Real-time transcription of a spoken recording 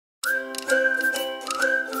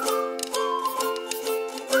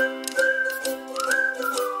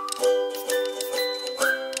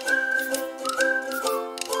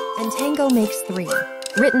Tango Makes Three,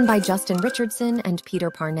 written by Justin Richardson and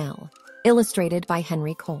Peter Parnell, illustrated by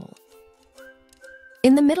Henry Cole.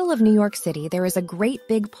 In the middle of New York City, there is a great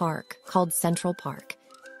big park called Central Park.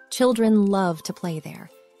 Children love to play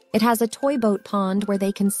there. It has a toy boat pond where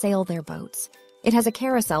they can sail their boats. It has a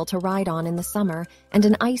carousel to ride on in the summer and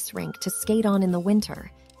an ice rink to skate on in the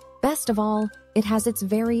winter. Best of all, it has its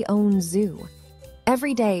very own zoo.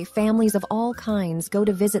 Every day, families of all kinds go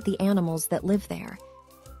to visit the animals that live there.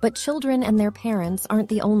 But children and their parents aren't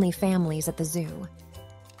the only families at the zoo.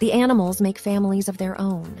 The animals make families of their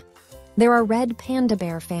own. There are red panda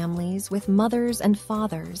bear families with mothers and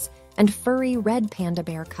fathers and furry red panda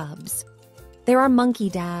bear cubs. There are monkey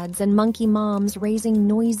dads and monkey moms raising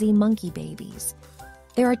noisy monkey babies.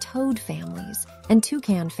 There are toad families and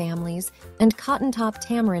toucan families and cotton-top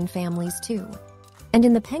tamarin families too. And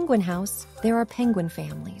in the penguin house, there are penguin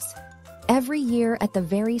families. Every year at the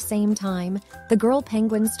very same time, the girl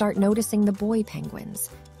penguins start noticing the boy penguins,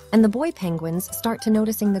 and the boy penguins start to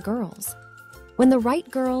noticing the girls. When the right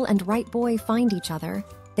girl and right boy find each other,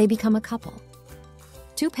 they become a couple.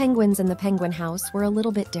 Two penguins in the penguin house were a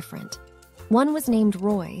little bit different. One was named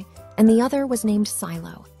Roy, and the other was named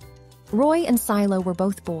Silo. Roy and Silo were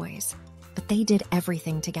both boys, but they did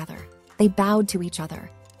everything together. They bowed to each other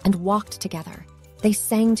and walked together. They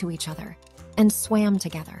sang to each other and swam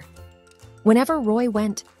together. Whenever Roy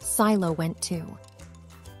went, Silo went too.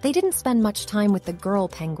 They didn't spend much time with the girl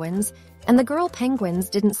penguins, and the girl penguins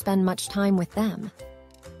didn't spend much time with them.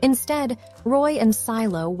 Instead, Roy and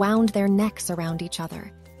Silo wound their necks around each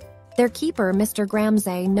other. Their keeper, Mr.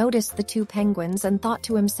 Gramsay, noticed the two penguins and thought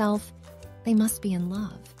to himself, they must be in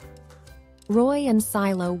love. Roy and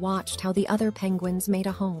Silo watched how the other penguins made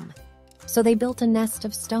a home, so they built a nest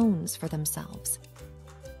of stones for themselves.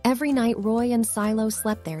 Every night, Roy and Silo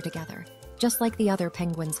slept there together, just like the other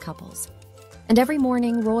penguins' couples. And every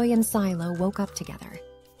morning, Roy and Silo woke up together.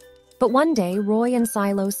 But one day, Roy and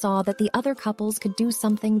Silo saw that the other couples could do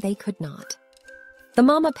something they could not. The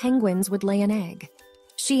mama penguins would lay an egg.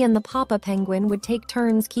 She and the papa penguin would take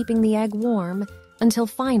turns keeping the egg warm until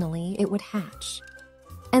finally it would hatch.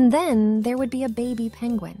 And then there would be a baby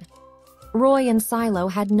penguin. Roy and Silo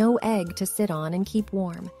had no egg to sit on and keep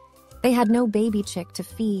warm. They had no baby chick to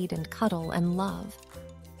feed and cuddle and love.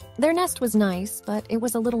 Their nest was nice, but it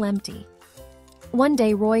was a little empty. One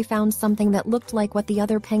day, Roy found something that looked like what the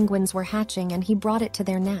other penguins were hatching, and he brought it to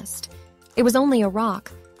their nest. It was only a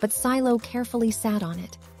rock, but Silo carefully sat on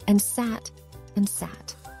it, and sat and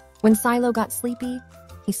sat. When Silo got sleepy,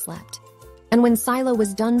 he slept. And when Silo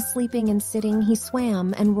was done sleeping and sitting, he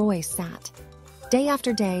swam and Roy sat. Day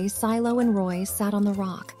after day, Silo and Roy sat on the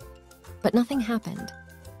rock. But nothing happened.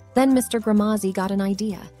 Then Mr. Gramazzi got an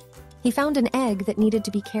idea. He found an egg that needed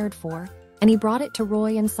to be cared for, and he brought it to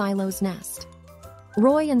Roy and Silo's nest.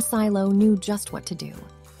 Roy and Silo knew just what to do.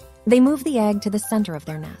 They moved the egg to the center of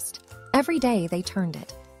their nest. Every day they turned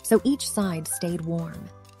it, so each side stayed warm.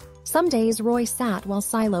 Some days Roy sat while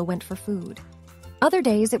Silo went for food. Other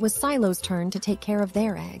days it was Silo's turn to take care of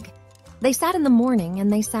their egg. They sat in the morning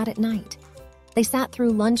and they sat at night. They sat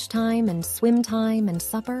through lunchtime and swim time and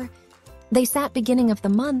supper. They sat beginning of the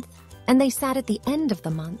month, and they sat at the end of the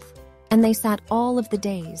month, and they sat all of the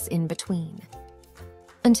days in between.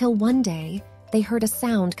 Until one day, they heard a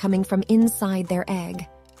sound coming from inside their egg.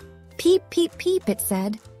 Peep, peep, peep, it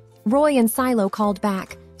said. Roy and Silo called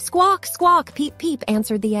back. Squawk, squawk, peep, peep,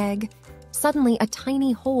 answered the egg. Suddenly, a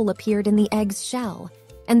tiny hole appeared in the egg's shell.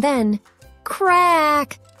 And then,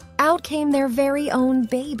 crack! Out came their very own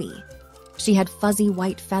baby. She had fuzzy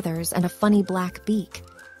white feathers and a funny black beak.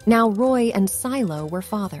 Now Roy and Silo were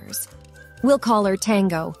fathers. We'll call her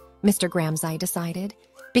Tango, Mr. Gramsay decided,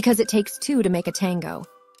 because it takes two to make a tango.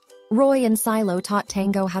 Roy and Silo taught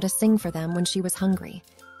Tango how to sing for them when she was hungry.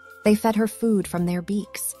 They fed her food from their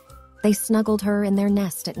beaks. They snuggled her in their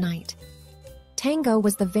nest at night. Tango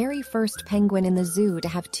was the very first penguin in the zoo to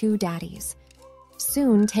have two daddies.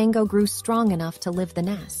 Soon, Tango grew strong enough to live the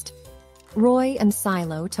nest. Roy and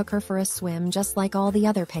Silo took her for a swim just like all the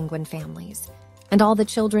other penguin families. And all the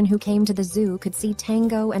children who came to the zoo could see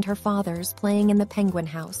Tango and her fathers playing in the penguin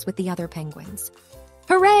house with the other penguins.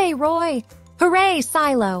 Hooray, Roy! Hooray,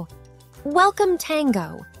 Silo! Welcome,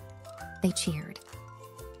 Tango! They cheered.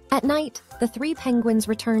 At night, the three penguins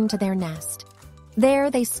returned to their nest.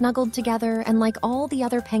 There, they snuggled together, and like all the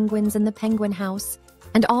other penguins in the penguin house,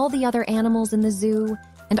 and all the other animals in the zoo,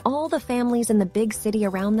 and all the families in the big city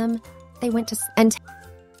around them, they went to